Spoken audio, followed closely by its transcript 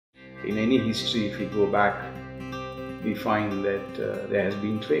In any history, if we go back, we find that there has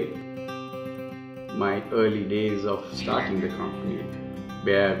been trade. My early days of starting the company,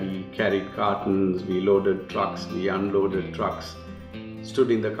 where we carried cartons, we loaded trucks, we unloaded trucks,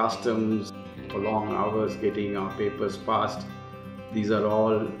 stood in the customs for long hours getting our papers passed. These are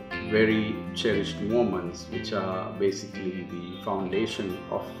all very cherished moments which are basically the foundation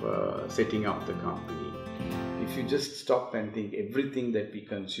of setting up the company. If you just stop and think, everything that we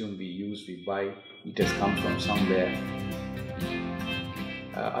consume, we use, we buy, it has come from somewhere.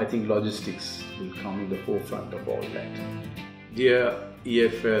 I think logistics will come in the forefront of all that. Dear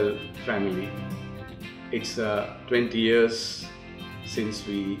EFL family, it's 20 years since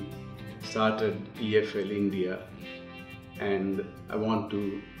we started EFL India, and I want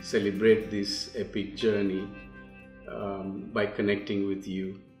to celebrate this epic journey by connecting with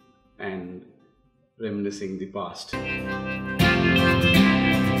you and reminiscing the past.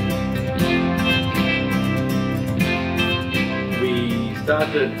 We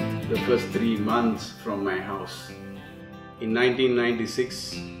started the first 3 months from my house. In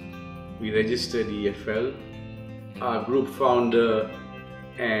 1996, we registered EFL. Our group founder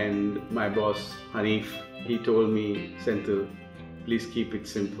and my boss, Hanif, he told me, "Senthil, please keep it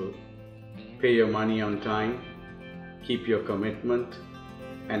simple. Pay your money on time, keep your commitment,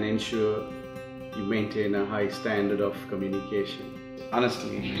 and ensure you maintain a high standard of communication."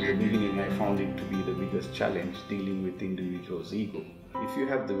 Honestly, in the beginning, I found it to be the biggest challenge, dealing with individuals' ego. If you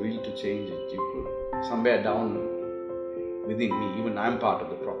have the will to change it, you could. Somewhere down within me, even I'm part of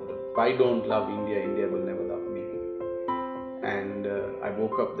the problem. If I don't love India, India will never love me. And I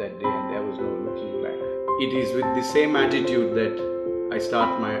woke up that day and there was no looking back. It is with the same attitude that I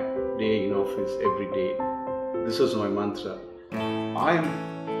start my day in office every day. This was my mantra. I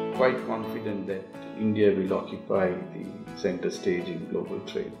am quite confident that India will occupy the center stage in global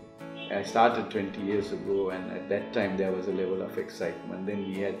trade. I started 20 years ago, and at that time there was a level of excitement. Then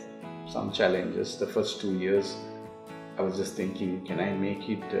we had some challenges. The first 2 years I was just thinking, can I make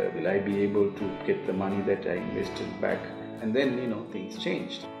it? Will I be able to get the money that I invested back? And then, things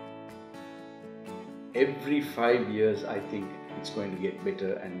changed. Every 5 years I think it's going to get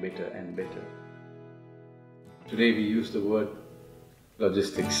better and better and better. Today we use the word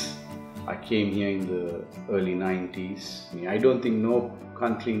logistics. I came here in the early 90s. I don't think no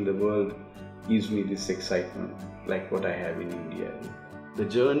country in the world gives me this excitement like what I have in India. The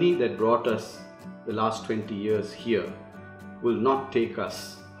journey that brought us the last 20 years here will not take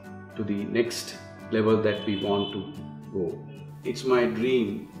us to the next level that we want to go. It's my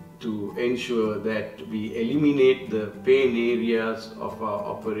dream to ensure that we eliminate the pain areas of our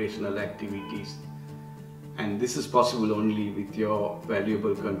operational activities. And this is possible only with your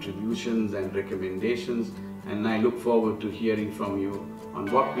valuable contributions and recommendations, and I look forward to hearing from you on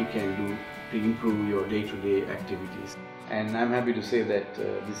what we can do to improve your day-to-day activities. And I'm happy to say that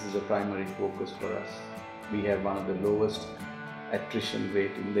this is a primary focus for us. We have one of the lowest attrition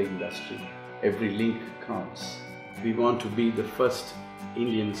rate in the industry. Every link counts. We want to be the first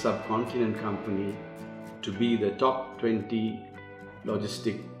Indian subcontinent company to be the top 20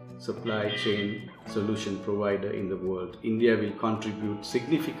 logistic supply chain solution provider in the world. India will contribute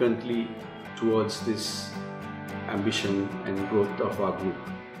significantly towards this ambition and growth of our group.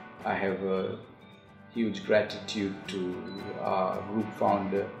 I have a huge gratitude to our group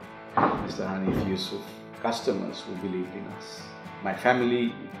founder, Mr. Hanif Yusuf, customers who believed in us. My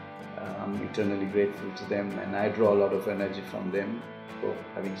family, I'm eternally grateful to them, and I draw a lot of energy from them for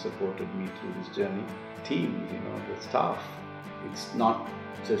having supported me through this journey. Team, the staff, it's not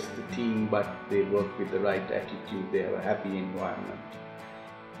just the team, but they work with the right attitude, they have a happy environment,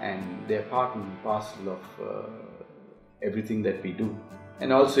 and they're part and parcel of everything that we do.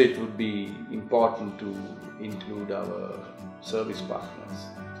 And also it would be important to include our service partners,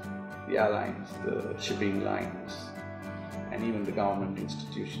 the airlines, the shipping lines, and even the government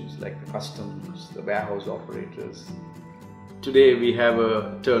institutions like the customs, the warehouse operators. Today we have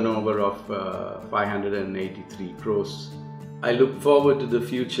a turnover of 583 crores. I look forward to the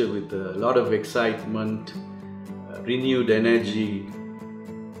future with a lot of excitement, renewed energy.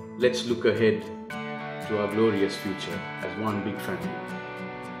 Let's look ahead to our glorious future as one big family.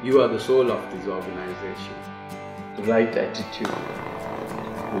 You are the soul of this organization. The right attitude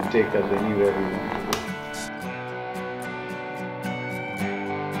will take us anywhere we want to.